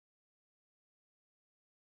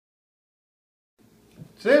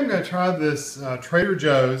Today I'm going to try this Trader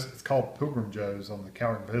Joe's. It's called Pilgrim Joe's on the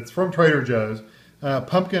counter, but it's from Trader Joe's.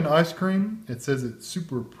 Pumpkin ice cream. It says it's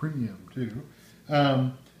super premium too.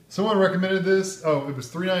 Someone recommended this. Oh, it was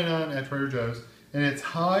 $3.99 at Trader Joe's, and it's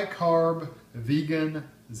high carb vegan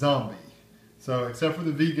zombie. So except for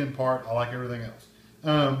the vegan part, I like everything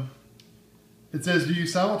else. It says, do you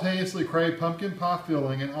simultaneously crave pumpkin pie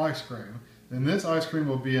filling and ice cream? Then this ice cream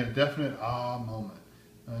will be a definite ah moment.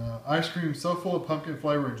 Ice cream so full of pumpkin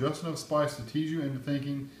flavor and just enough spice to tease you into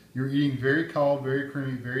thinking you're eating very cold, very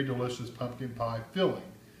creamy, very delicious pumpkin pie filling.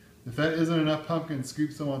 If that isn't enough pumpkin,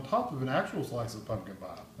 scoop some on top of an actual slice of pumpkin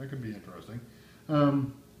pie. That could be interesting.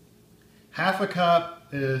 Half a cup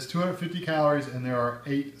is 250 calories, and there are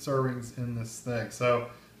 8 servings in this thing. So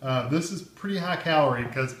this is pretty high calorie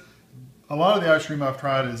because a lot of the ice cream I've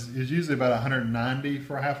tried is usually about 190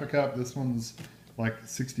 for a half a cup. This one's like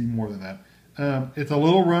 60 more than that. It's a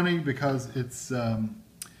little runny because it's, well,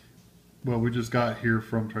 we just got here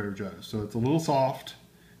from Trader Joe's. So it's a little soft.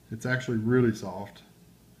 It's actually really soft.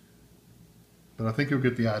 But I think you'll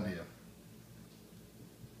get the idea.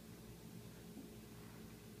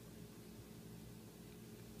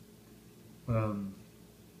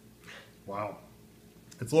 Wow.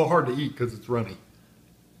 It's a little hard to eat because it's runny.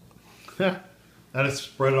 I just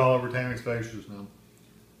spread it all over Tammy's face just now.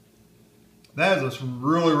 That is a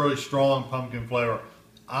really, really strong pumpkin flavor.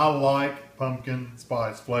 I like pumpkin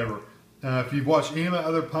spice flavor. If you've watched any of my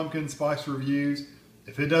other pumpkin spice reviews,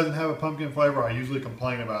 if it doesn't have a pumpkin flavor, I usually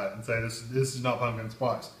complain about it and say this is not pumpkin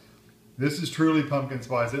spice. This is truly pumpkin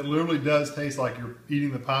spice. It literally does taste like you're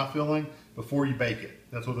eating the pie filling before you bake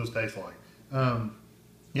it. That's what this tastes like.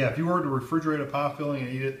 Yeah, if you were to refrigerate a pie filling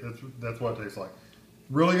and eat it, that's what it tastes like.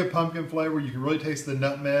 Really good pumpkin flavor. You can really taste the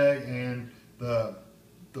nutmeg and the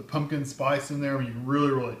pumpkin spice in there. You can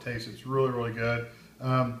really taste it. It's really good.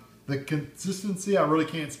 The consistency I really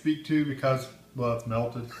can't speak to because, well, it's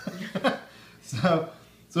melted. so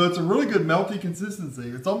it's a really good melty consistency.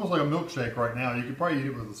 It's almost like a milkshake right now. You could probably eat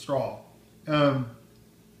it with a straw.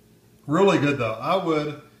 Really good though. I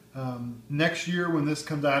would, next year when this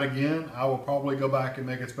comes out again, I will probably go back and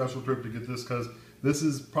make a special trip to get this because this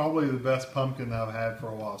is probably the best pumpkin that I've had for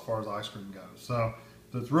a while as far as ice cream goes. So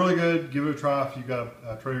it's really good. Give it a try if you've got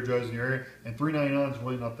a Trader Joe's in your area. And $3.99 is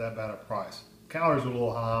really not that bad a price. Calories are a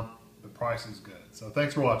little high. The price is good. So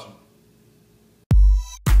thanks for watching.